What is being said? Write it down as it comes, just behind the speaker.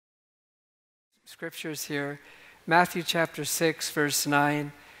scriptures here. Matthew chapter 6, verse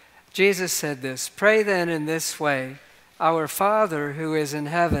 9. Jesus said this, "Pray then in this way, Our Father who is in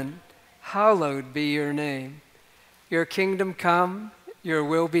heaven, hallowed be your name. Your kingdom come, your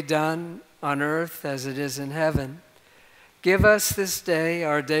will be done on earth as it is in heaven. Give us this day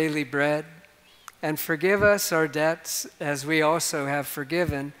our daily bread, and forgive us our debts as we also have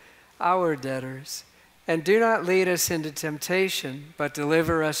forgiven our debtors. And do not lead us into temptation, but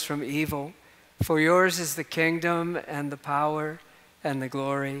deliver us from evil. For yours is the kingdom and the power and the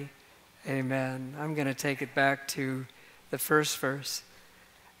glory. Amen." I'm going to take it back to the first verse.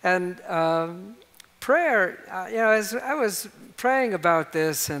 And prayer, as I was praying about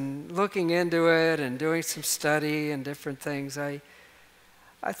this and looking into it and doing some study and different things, I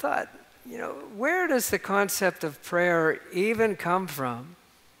thought, where does the concept of prayer even come from?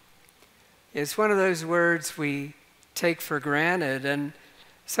 It's one of those words we take for granted. And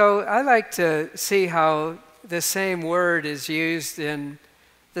so I like to see how the same word is used in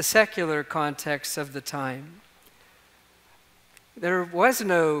the secular context of the time. There was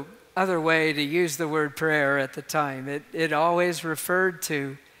no other way to use the word prayer at the time. It always referred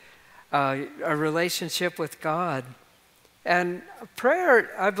to a relationship with God. And prayer,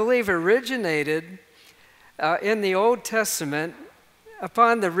 I believe, originated in the Old Testament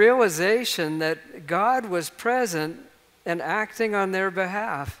upon the realization that God was present and acting on their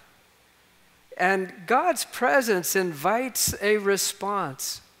behalf. And God's presence invites a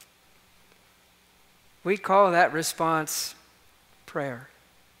response. We call that response prayer.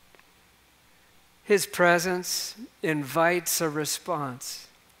 His presence invites a response.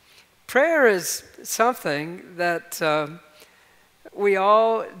 Prayer is something that we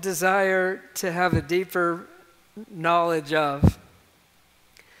all desire to have a deeper knowledge of.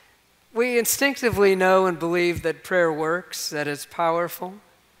 We instinctively know and believe that prayer works, that it's powerful,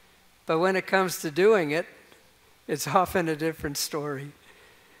 but when it comes to doing it, it's often a different story.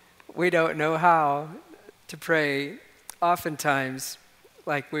 We don't know how to pray oftentimes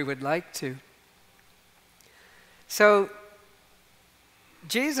like we would like to. So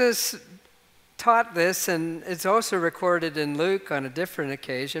Jesus taught this, and it's also recorded in Luke on a different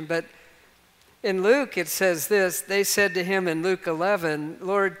occasion, but in Luke, it says this, they said to him in Luke 11,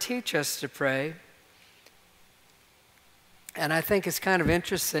 "Lord, teach us to pray." And I think it's kind of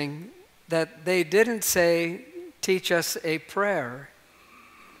interesting that they didn't say, "Teach us a prayer,"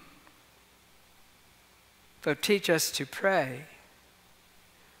 but "Teach us to pray."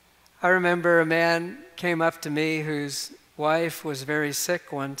 I remember a man came up to me whose wife was very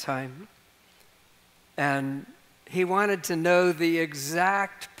sick one time, and he wanted to know the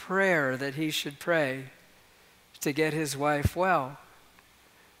exact prayer that he should pray to get his wife well.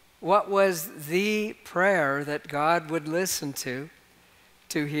 What was the prayer that God would listen to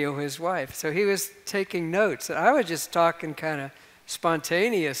heal his wife? So he was taking notes. And I was just talking kind of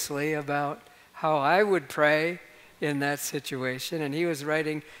spontaneously about how I would pray in that situation. And he was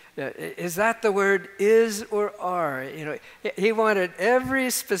writing, is that the word is or are? He wanted every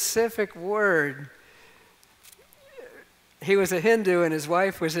specific word. He was a Hindu and his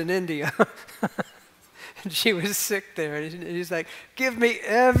wife was in India. And she was sick there. And he's like, "Give me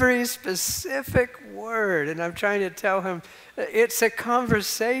every specific word." And I'm trying to tell him, it's a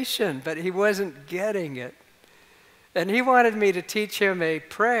conversation, but he wasn't getting it. And he wanted me to teach him a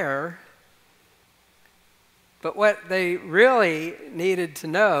prayer. But what they really needed to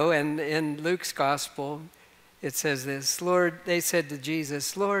know, and in Luke's gospel, it says this, Lord, they said to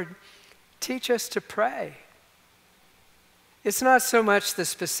Jesus, "Lord, teach us to pray." It's not so much the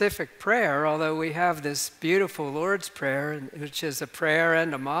specific prayer, although we have this beautiful Lord's Prayer, which is a prayer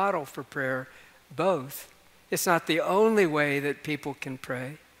and a model for prayer, both. It's not the only way that people can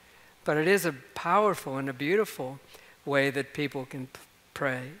pray, but it is a powerful and a beautiful way that people can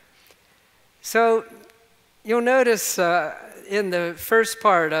pray. So you'll notice in the first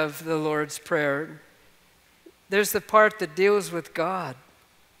part of the Lord's Prayer, there's the part that deals with God.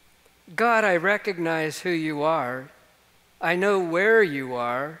 God, I recognize who you are. I know where you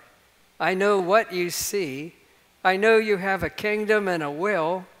are. I know what you see. I know you have a kingdom and a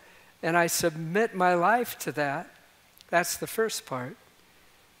will, and I submit my life to that. That's the first part.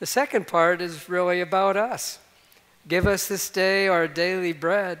 The second part is really about us. Give us this day our daily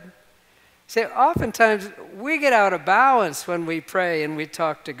bread. See, oftentimes we get out of balance when we pray and we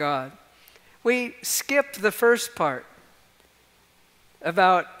talk to God. We skip the first part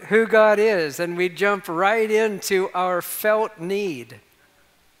about who God is, and we jump right into our felt need,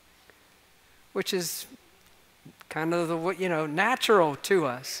 which is kind of the natural to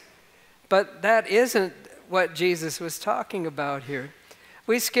us. But that isn't what Jesus was talking about here.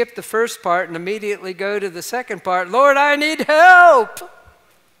 We skip the first part and immediately go to the second part. Lord, I need help.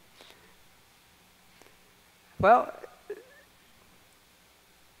 Well,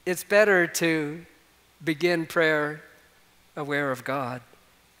 it's better to begin prayer aware of God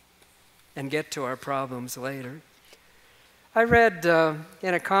and get to our problems later. I read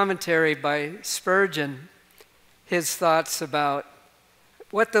in a commentary by Spurgeon his thoughts about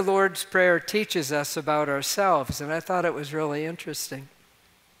what the Lord's Prayer teaches us about ourselves, and I thought it was really interesting.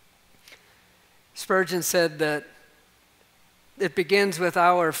 Spurgeon said that it begins with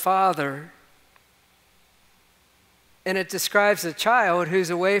our Father, and it describes a child who's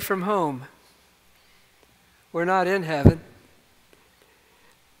away from home. We're not in heaven,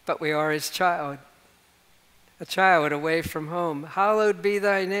 but we are his child. A child away from home. Hallowed be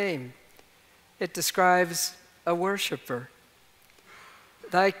thy name. It describes a worshiper.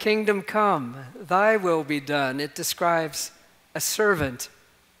 Thy kingdom come, thy will be done. It describes a servant.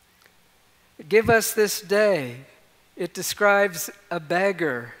 Give us this day. It describes a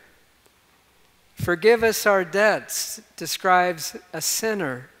beggar. Forgive us our debts describes a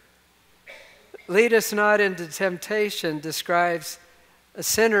sinner. Lead us not into temptation describes a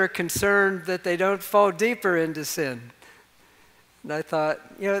sinner concerned that they don't fall deeper into sin. And I thought,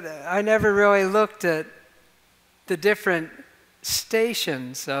 I never really looked at the different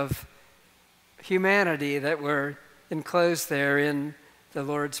stations of humanity that were enclosed there in the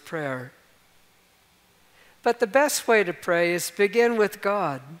Lord's Prayer. But the best way to pray is begin with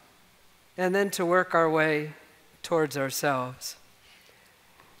God and then to work our way towards ourselves.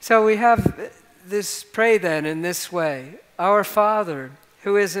 So we have this, pray then in this way. Our Father,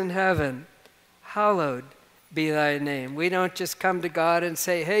 who is in heaven, hallowed be thy name. We don't just come to God and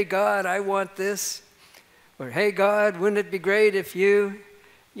say, hey God, I want this. Or hey God, wouldn't it be great if you,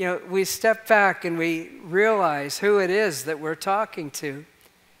 we step back and we realize who it is that we're talking to.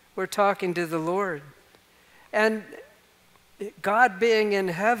 We're talking to the Lord. And God being in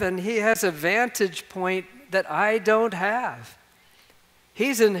heaven, he has a vantage point that I don't have.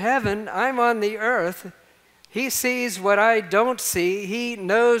 He's in heaven, I'm on the earth. He sees what I don't see. He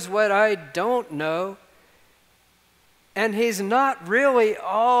knows what I don't know. And he's not really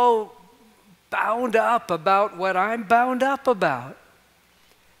all bound up about what I'm bound up about.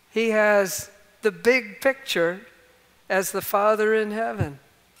 He has the big picture as the Father in heaven.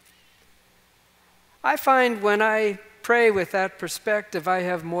 I find when I pray with that perspective, I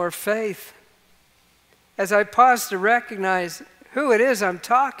have more faith. As I pause to recognize who it is I'm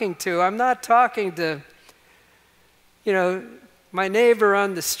talking to, I'm not talking to my neighbor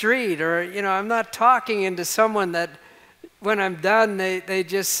on the street, or, I'm not talking into someone that when I'm done, they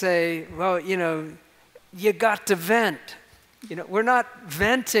just say, well, you got to vent. We're not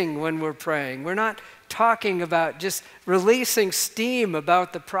venting when we're praying. We're not talking about just releasing steam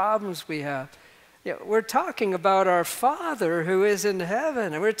about the problems we have. We're talking about our Father who is in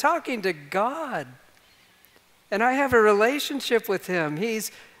heaven, and we're talking to God. And I have a relationship with him.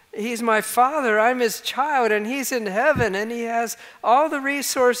 He's my Father, I'm his child, and he's in heaven, and he has all the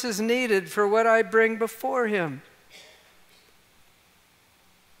resources needed for what I bring before him.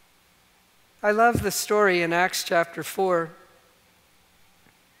 I love the story in Acts chapter 4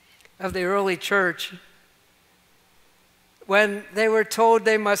 of the early church when they were told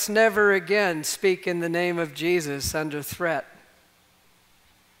they must never again speak in the name of Jesus under threat.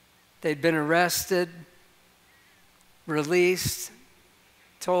 They'd been arrested, released,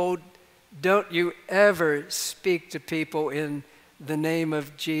 told, don't you ever speak to people in the name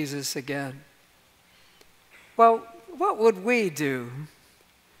of Jesus again. Well, what would we do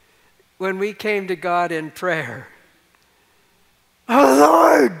when we came to God in prayer? Oh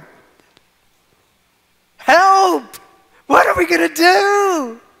Lord, help! What are we going to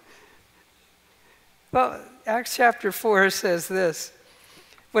do? Well, Acts chapter 4 says this.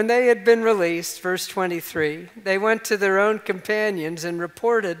 When they had been released, verse 23, they went to their own companions and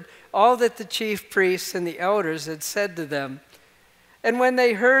reported all that the chief priests and the elders had said to them. And when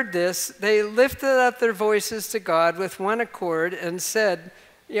they heard this, they lifted up their voices to God with one accord and said,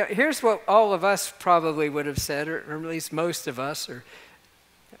 here's what all of us probably would have said, or at least most of us, or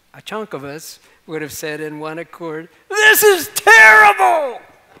a chunk of us would have said in one accord, this is terrible!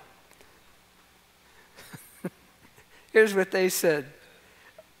 Here's what they said.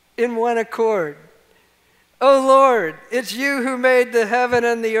 In one accord. O Lord, it's you who made the heaven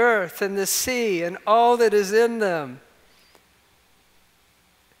and the earth and the sea and all that is in them.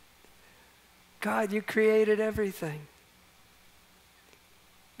 God, you created everything.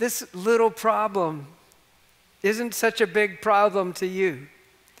 This little problem isn't such a big problem to you.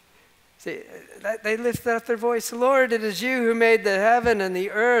 See, they lifted up their voice, Lord, it is you who made the heaven and the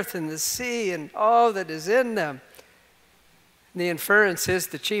earth and the sea and all that is in them. And the inference is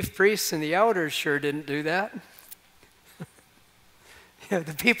the chief priests and the elders sure didn't do that.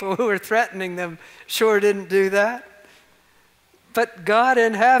 The people who were threatening them sure didn't do that. But God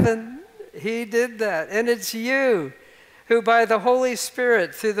in heaven, he did that. And it's you who by the Holy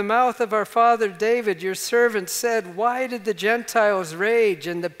Spirit, through the mouth of our father David, your servant, said, why did the Gentiles rage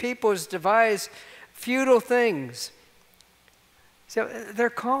and the peoples devise futile things? So they're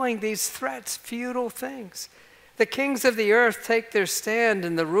calling these threats futile things. The kings of the earth take their stand,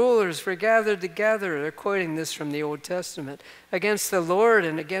 and the rulers were gathered together, they're quoting this from the Old Testament, against the Lord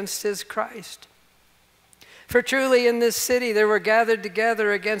and against his Christ. For truly in this city they were gathered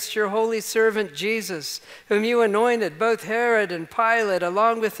together against your holy servant Jesus, whom you anointed, both Herod and Pilate,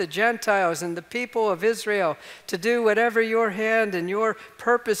 along with the Gentiles and the people of Israel, to do whatever your hand and your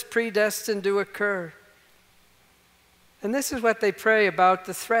purpose predestined to occur. And this is what they pray about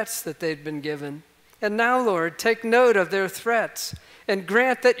the threats that they'd been given. And now, Lord, take note of their threats and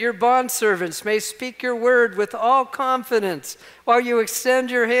grant that your bondservants may speak your word with all confidence while you extend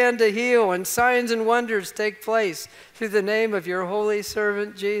your hand to heal and signs and wonders take place through the name of your holy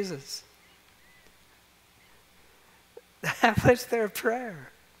servant Jesus. That was their prayer.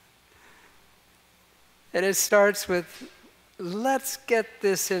 And it starts with, let's get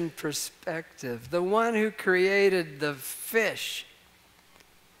this in perspective. The one who created the fish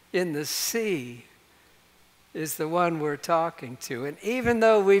in the sea is the one we're talking to. And even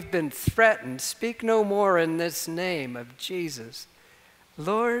though we've been threatened, speak no more in this name of Jesus.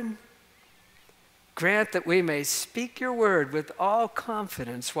 Lord, grant that we may speak your word with all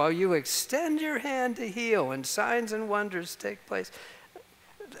confidence while you extend your hand to heal and signs and wonders take place.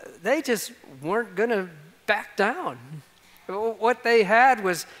 They just weren't going to back down. What they had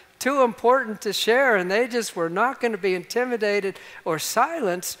was too important to share, and they just were not going to be intimidated or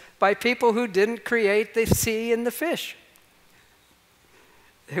silenced by people who didn't create the sea and the fish.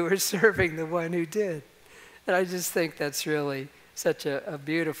 They were serving the one who did. And I just think that's really such a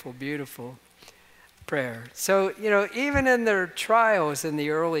beautiful, beautiful prayer. So, even in their trials in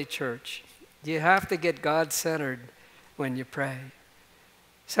the early church, you have to get God-centered when you pray.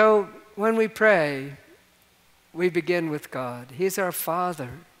 So when we pray, we begin with God. He's our Father.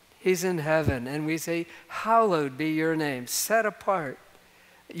 He's in heaven, and we say, hallowed be your name, set apart.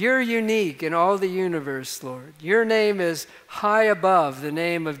 You're unique in all the universe, Lord. Your name is high above the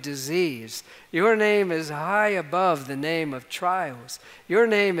name of disease. Your name is high above the name of trials. Your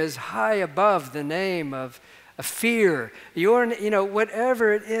name is high above the name of fear.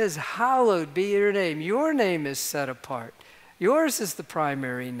 Whatever it is, hallowed be your name. Your name is set apart. Yours is the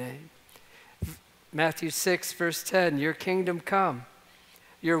primary name. Matthew 6, verse 10, your kingdom come.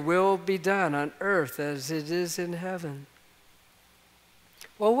 Your will be done on earth as it is in heaven.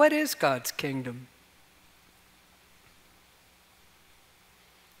 Well, what is God's kingdom?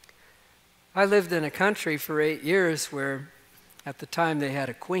 I lived in a country for 8 years where at the time they had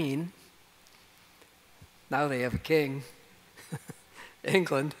a queen. Now they have a king.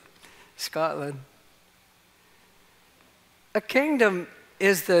 England, Scotland. A kingdom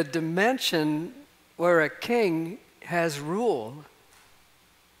is the dimension where a king has rule.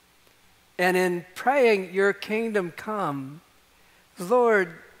 And in praying, your kingdom come,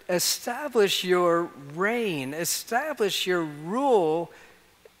 Lord, establish your reign, establish your rule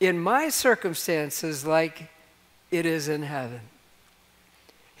in my circumstances like it is in heaven.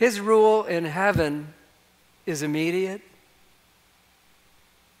 His rule in heaven is immediate.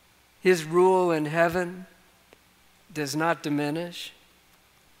 His rule in heaven does not diminish.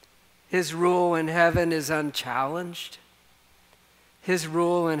 His rule in heaven is unchallenged. His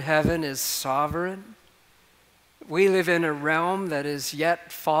rule in heaven is sovereign. We live in a realm that is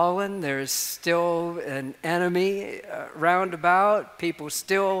yet fallen. There's still an enemy round about. People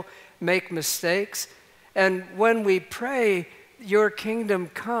still make mistakes. And when we pray, your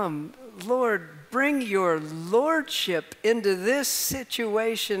kingdom come, Lord, bring your lordship into this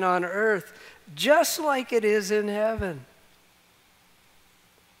situation on earth just like it is in heaven.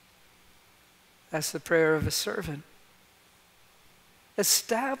 That's the prayer of a servant.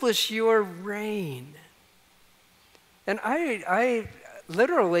 Establish your reign. And I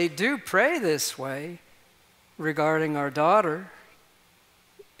literally do pray this way regarding our daughter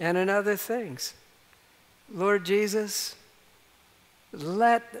and in other things. Lord Jesus,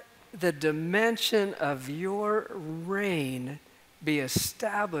 let the dimension of your reign be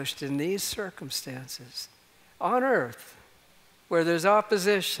established in these circumstances on earth where there's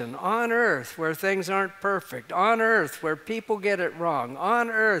opposition, on earth where things aren't perfect, on earth where people get it wrong, on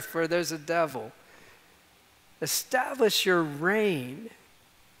earth where there's a devil. Establish your reign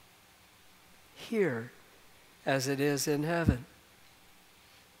here as it is in heaven.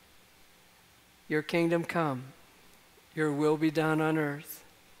 Your kingdom come, your will be done on earth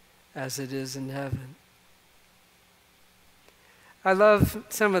as it is in heaven. I love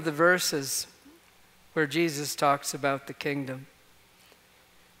some of the verses where Jesus talks about the kingdom.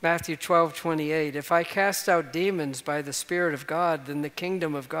 Matthew 12:28, if I cast out demons by the Spirit of God, then the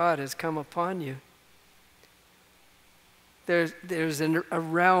kingdom of God has come upon you. There's a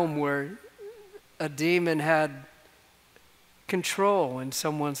realm where a demon had control in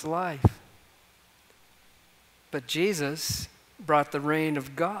someone's life. But Jesus brought the reign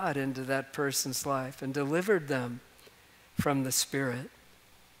of God into that person's life and delivered them from the Spirit.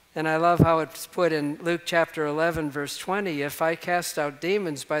 And I love how it's put in Luke chapter 11, verse 20, if I cast out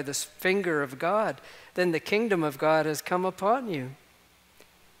demons by the finger of God, then the kingdom of God has come upon you.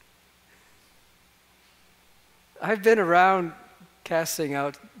 I've been around casting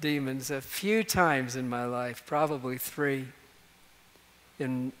out demons a few times in my life, probably 3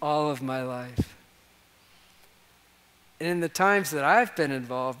 in all of my life. And in the times that I've been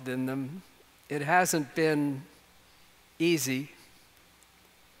involved in them, it hasn't been easy.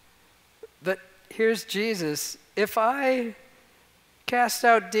 But here's Jesus. If I cast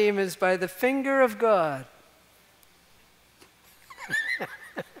out demons by the finger of God,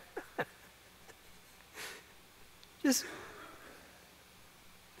 just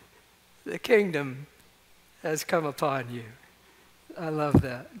the kingdom has come upon you. I love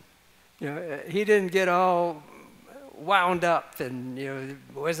that. He didn't get all wound up and, it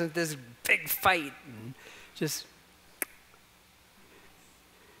wasn't this big fight and just,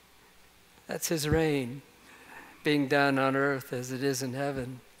 that's his reign being done on earth as it is in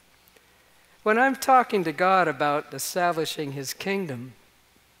heaven. When I'm talking to God about establishing his kingdom,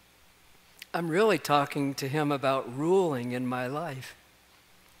 I'm really talking to him about ruling in my life.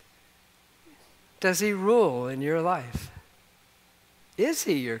 Does he rule in your life? Is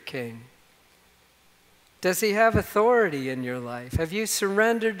he your king? Does he have authority in your life? Have you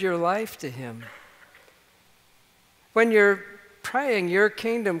surrendered your life to him? When you're praying, your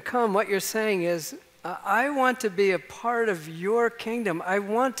kingdom come, what you're saying is, I want to be a part of your kingdom. I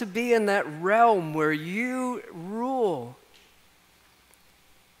want to be in that realm where you rule.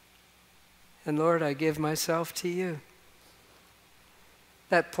 And Lord, I give myself to you.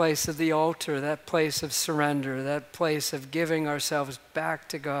 That place of the altar, that place of surrender, that place of giving ourselves back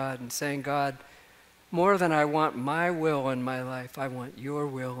to God and saying, God, more than I want my will in my life, I want your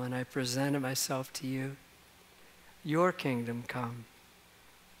will, and I present myself to you. Your kingdom come.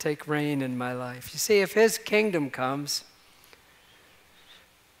 Take reign in my life. You see, if his kingdom comes,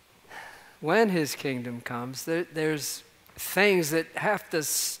 when his kingdom comes, there's things that have to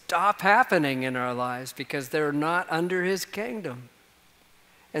stop happening in our lives because they're not under his kingdom.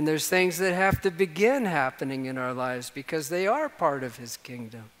 And there's things that have to begin happening in our lives because they are part of his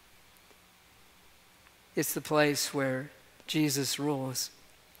kingdom. It's the place where Jesus rules.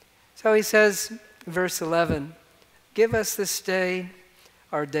 So he says, verse 11, give us this day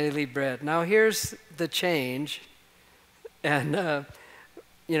our daily bread. Now here's the change. And, the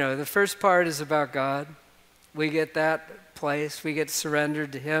first part is about God. We get that place. We get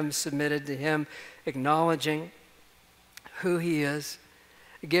surrendered to him, submitted to him, acknowledging who he is.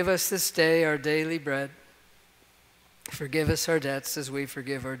 Give us this day our daily bread. Forgive us our debts as we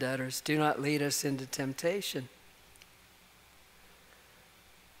forgive our debtors. Do not lead us into temptation.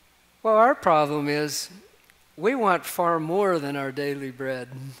 Well, our problem is we want far more than our daily bread.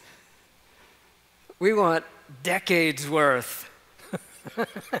 We want decades worth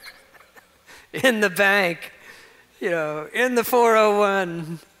in the bank, in the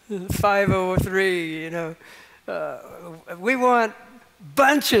 401, 503, we want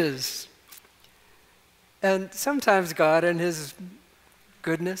bunches. And sometimes God in his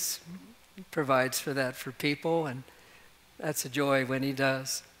goodness provides for that for people, and that's a joy when he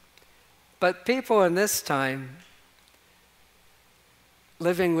does. But people in this time,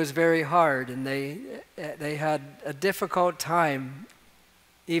 living was very hard, and they had a difficult time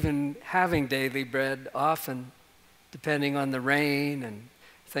even having daily bread often, depending on the rain and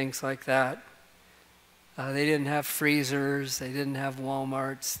things like that. They didn't have freezers, they didn't have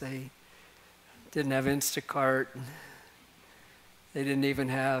Walmarts, they didn't have Instacart, they didn't even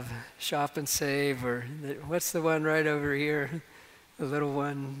have Shop and Save, or what's the one right over here, the little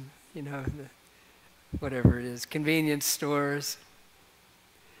one, whatever it is, convenience stores.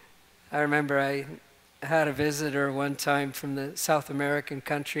 I remember I had a visitor one time from the South American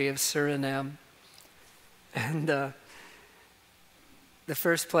country of Suriname. And the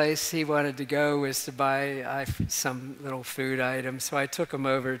first place he wanted to go was to buy some little food item. So I took him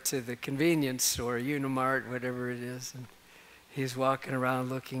over to the convenience store, Unimart, whatever it is. And he's walking around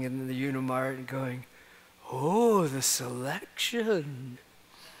looking in the Unimart and going, "Oh, the selection."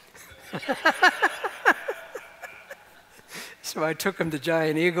 So I took him to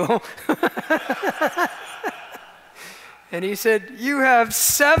Giant Eagle. And he said, "You have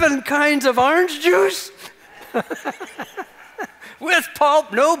 7 kinds of orange juice?" With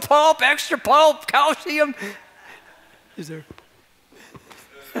pulp, no pulp, extra pulp, calcium. Is there?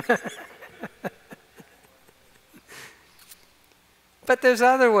 But there's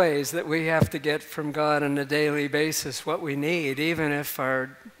other ways that we have to get from God on a daily basis what we need, even if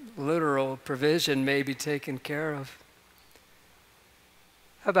our literal provision may be taken care of.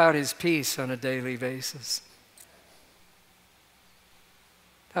 How about His peace on a daily basis?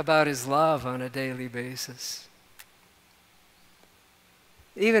 How about His love on a daily basis?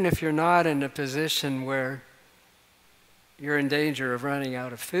 Even if you're not in a position where you're in danger of running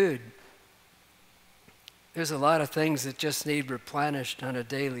out of food, there's a lot of things that just need replenished on a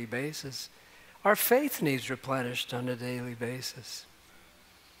daily basis. Our faith needs replenished on a daily basis.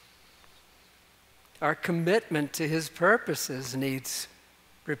 Our commitment to His purposes needs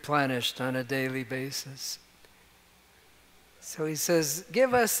replenished on a daily basis. So He says,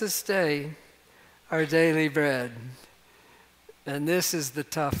 "Give us this day our daily bread." And this is the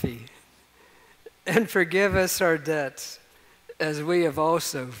toughie. "And forgive us our debts, as we have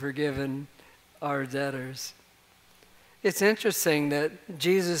also forgiven our debtors." It's interesting that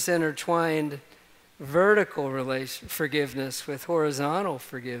Jesus intertwined vertical forgiveness with horizontal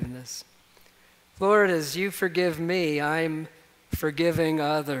forgiveness. Lord, as you forgive me, I'm forgiving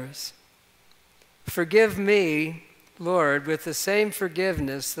others. Forgive me, Lord, with the same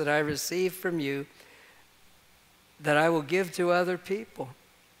forgiveness that I receive from you, that I will give to other people.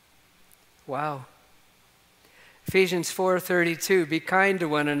 Wow. Ephesians 4:32, "Be kind to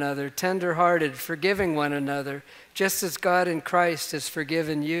one another, tender-hearted, forgiving one another, just as God in Christ has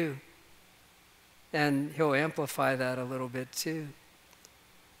forgiven you." And he'll amplify that a little bit too.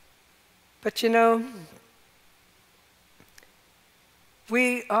 But you know,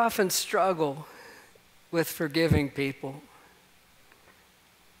 we often struggle with forgiving people.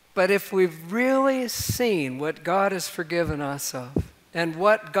 But if we've really seen what God has forgiven us of, and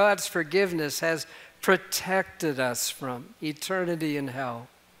what God's forgiveness has protected us from, eternity in hell,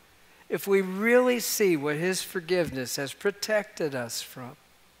 if we really see what His forgiveness has protected us from,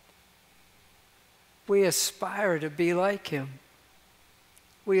 we aspire to be like Him.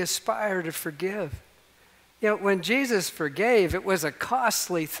 We aspire to forgive. You know, when Jesus forgave, it was a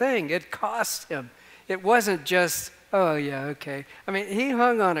costly thing. It cost Him. It wasn't just, "Oh, yeah, okay." I mean, He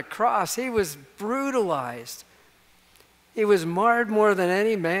hung on a cross. He was brutalized. He was marred more than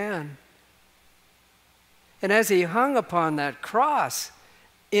any man. And as He hung upon that cross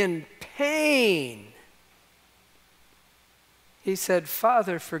in pain, He said,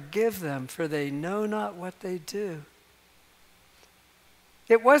 "Father, forgive them, for they know not what they do."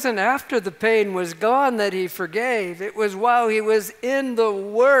 It wasn't after the pain was gone that He forgave. It was while He was in the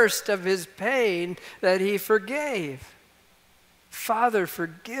worst of His pain that He forgave. "Father,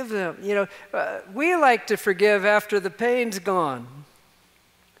 forgive them." You know, we like to forgive after the pain's gone.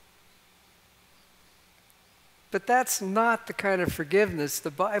 But that's not the kind of forgiveness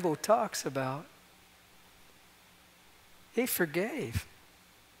the Bible talks about. He forgave.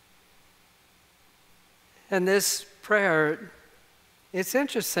 And this prayer, it's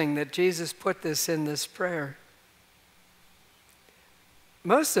interesting that Jesus put this in this prayer.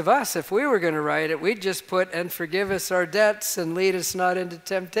 Most of us, if we were going to write it, we'd just put, "And forgive us our debts and lead us not into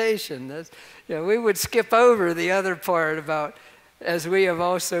temptation." You know, we would skip over the other part about, "As we have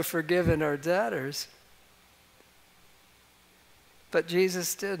also forgiven our debtors." But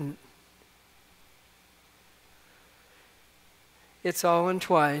Jesus didn't. It's all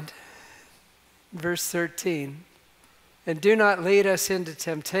entwined. Verse 13. "And do not lead us into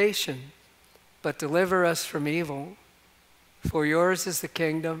temptation, but deliver us from evil. For yours is the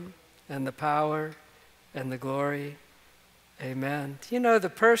kingdom and the power and the glory. Amen." You know, the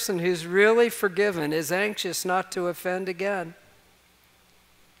person who's really forgiven is anxious not to offend again.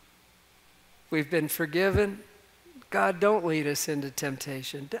 We've been forgiven. God, don't lead us into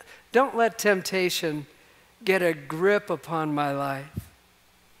temptation. Don't let temptation get a grip upon my life.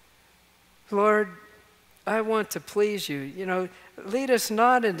 Lord, I want to please you. You know, lead us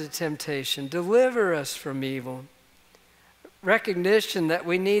not into temptation. Deliver us from evil. Recognition that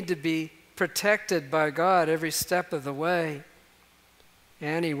we need to be protected by God every step of the way.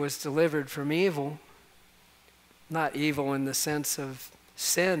 Annie was delivered from evil. Not evil in the sense of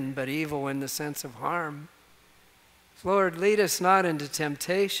sin, but evil in the sense of harm. Lord, lead us not into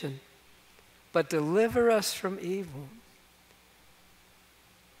temptation, but deliver us from evil.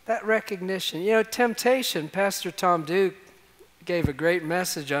 That recognition. You know, temptation, Pastor Tom Duke gave a great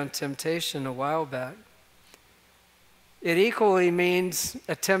message on temptation a while back. It equally means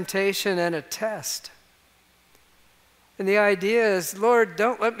a temptation and a test. And the idea is, Lord,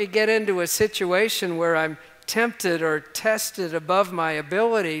 don't let me get into a situation where I'm tempted or tested above my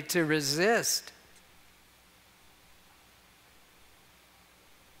ability to resist.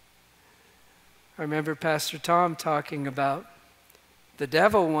 I remember Pastor Tom talking about the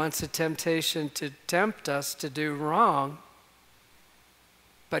devil wants a temptation to tempt us to do wrong,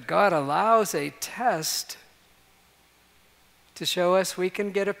 but God allows a test to show us we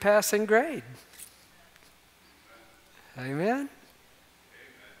can get a passing grade. Amen?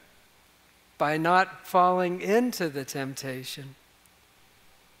 By not falling into the temptation.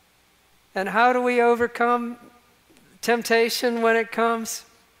 And how do we overcome temptation when it comes?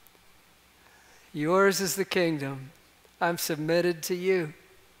 Yours is the kingdom. I'm submitted to you.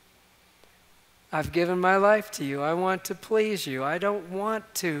 I've given my life to you. I want to please you. I don't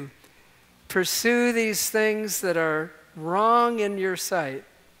want to pursue these things that are wrong in your sight.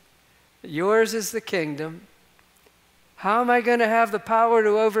 Yours is the kingdom. How am I going to have the power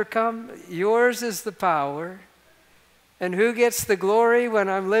to overcome? Yours is the power. And who gets the glory when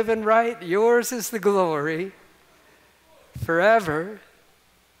I'm living right? Yours is the glory. Forever.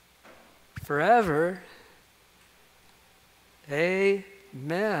 Forever.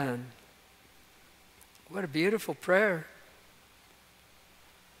 Amen. What a beautiful prayer.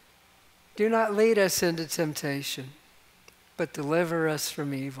 Do not lead us into temptation, but deliver us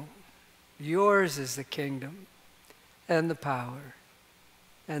from evil. Yours is the kingdom and the power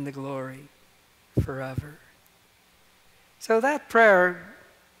and the glory forever. So that prayer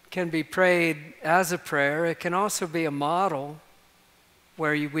can be prayed as a prayer. It can also be a model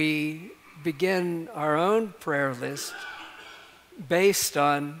where we begin our own prayer list based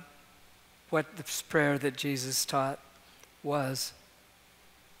on what this prayer that Jesus taught was.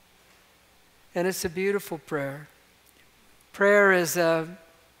 And it's a beautiful prayer. Prayer is an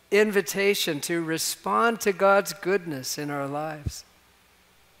invitation to respond to God's goodness in our lives.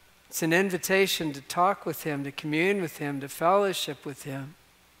 It's an invitation to talk with Him, to commune with Him, to fellowship with Him.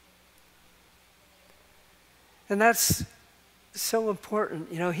 And that's so important.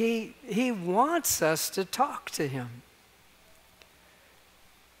 You know, He wants us to talk to Him.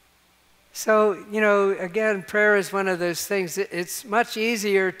 So, you know, again, prayer is one of those things. It's much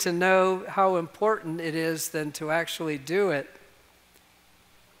easier to know how important it is than to actually do it.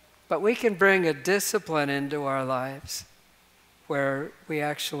 But we can bring a discipline into our lives where we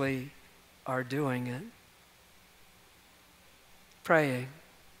actually are doing it. Praying.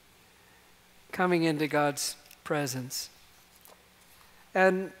 Coming into God's presence.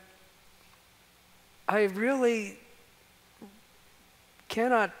 And I really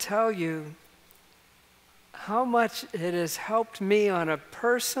cannot tell you how much it has helped me on a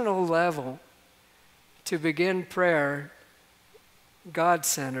personal level to begin prayer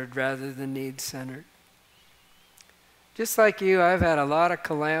God-centered rather than need-centered. Just like you, I've had a lot of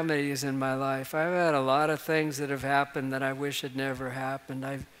calamities in my life. I've had a lot of things that have happened that I wish had never happened.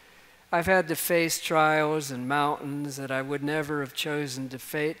 I've had to face trials and mountains that I would never have chosen to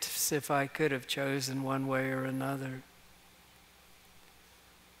face if I could have chosen one way or another.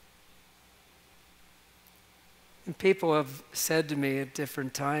 And people have said to me at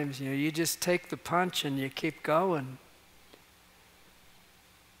different times, you know, you just take the punch and you keep going.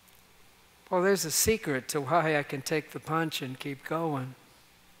 Well, there's a secret to why I can take the punch and keep going.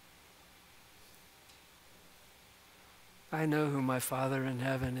 I know who my Father in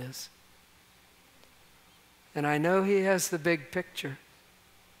heaven is. And I know He has the big picture.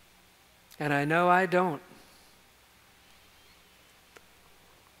 And I know I don't.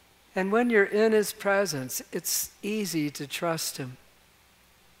 And when you're in His presence, it's easy to trust Him.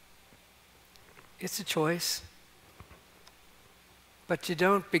 It's a choice. But you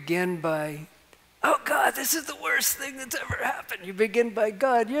don't begin by, oh God, this is the worst thing that's ever happened. You begin by,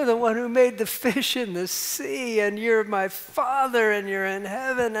 God, you're the one who made the fish in the sea, and you're my Father, and you're in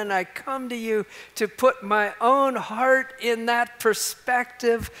heaven, and I come to you to put my own heart in that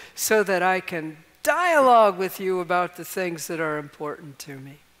perspective so that I can dialogue with you about the things that are important to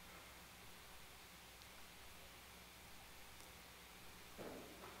me.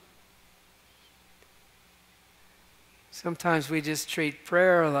 Sometimes we just treat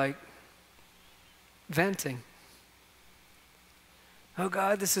prayer like venting. Oh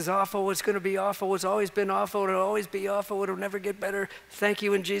God, this is awful. It's going to be awful. It's always been awful. It'll always be awful. It'll never get better. Thank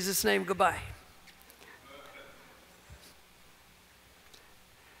you in Jesus' name. Goodbye.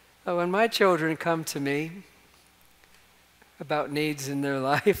 When my children come to me about needs in their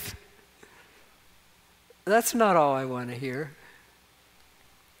life, that's not all I want to hear.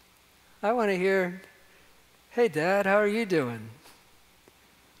 I want to hear, hey, Dad, how are you doing?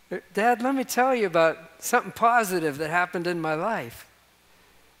 Dad, let me tell you about something positive that happened in my life.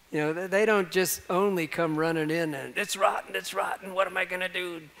 You know, they don't just only come running in and, it's rotten, what am I going to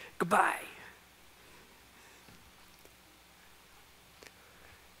do? Goodbye.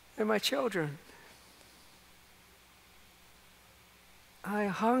 They're my children. I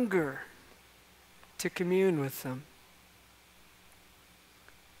hunger to commune with them.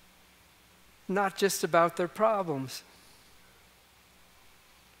 Not just about their problems.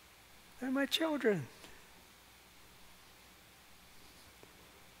 They're my children.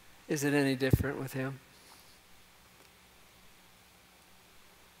 Is it any different with him?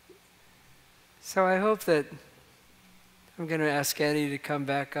 So I hope that I'm going to ask Eddie to come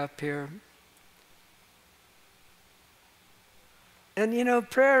back up here. And you know,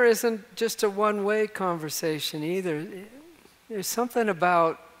 prayer isn't just a one-way conversation either. There's something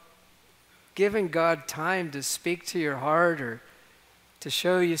about giving God time to speak to your heart or to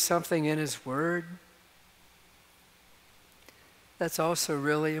show you something in His Word. That's also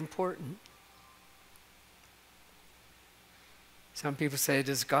really important. Some people say,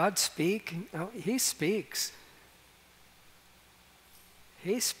 does God speak? Oh, He speaks.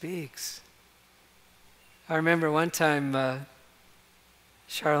 He speaks. I remember one time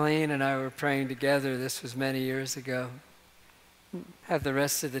Charlene and I were praying together. This was many years ago. Have the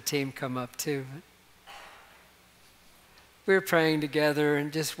rest of the team come up too. We were praying together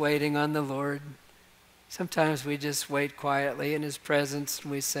and just waiting on the Lord. Sometimes we just wait quietly in His presence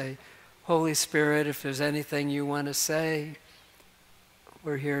and we say, Holy Spirit, if there's anything you want to say,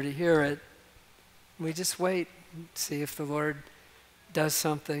 we're here to hear it. We just wait and see if the Lord does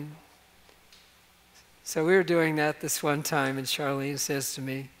something. So we were doing that this one time, and Charlene says to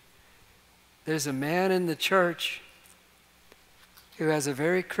me, there's a man in the church who has a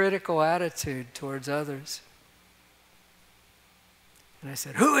very critical attitude towards others. And I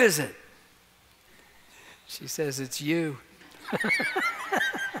said, who is it? She says, it's you.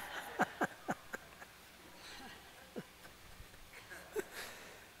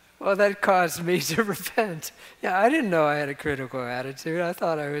 Well, that caused me to repent. Yeah, I didn't know I had a critical attitude. I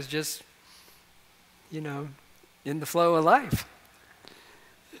thought I was just, you know, in the flow of life.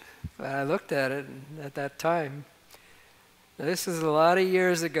 But I looked at it at that time. Now, this is a lot of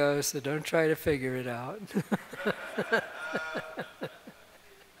years ago, so don't try to figure it out.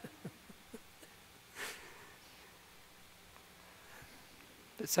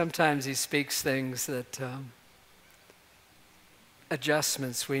 But sometimes He speaks things that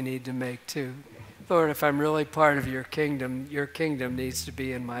adjustments we need to make too. Lord, if I'm really part of your kingdom needs to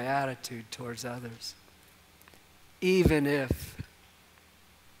be in my attitude towards others. Even if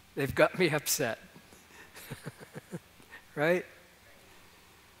they've got me upset. Right?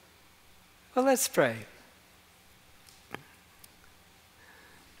 Well, let's pray.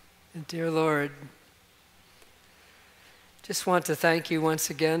 And dear Lord, just want to thank you once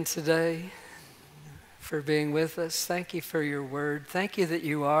again today for being with us. Thank you for your word. Thank you that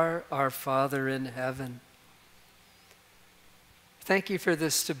you are our Father in heaven. Thank you for the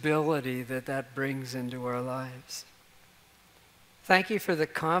stability that brings into our lives. Thank you for the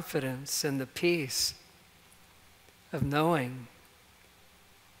confidence and the peace of knowing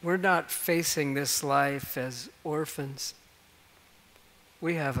we're not facing this life as orphans.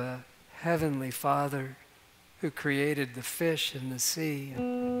 We have a heavenly Father who created the fish in the sea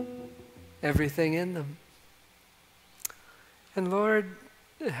and everything in them. And Lord,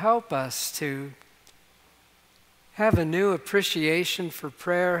 help us to have a new appreciation for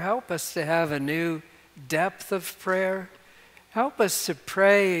prayer. Help us to have a new depth of prayer. Help us to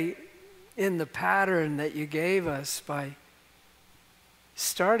pray in the pattern that you gave us by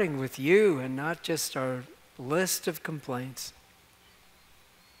starting with you and not just our list of complaints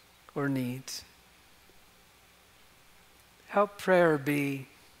or needs. Help prayer be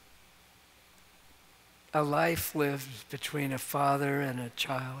a life lived between a father and a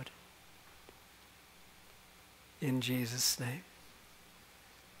child. In Jesus' name.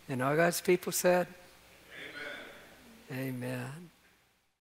 And all God's people said, Amen. Amen.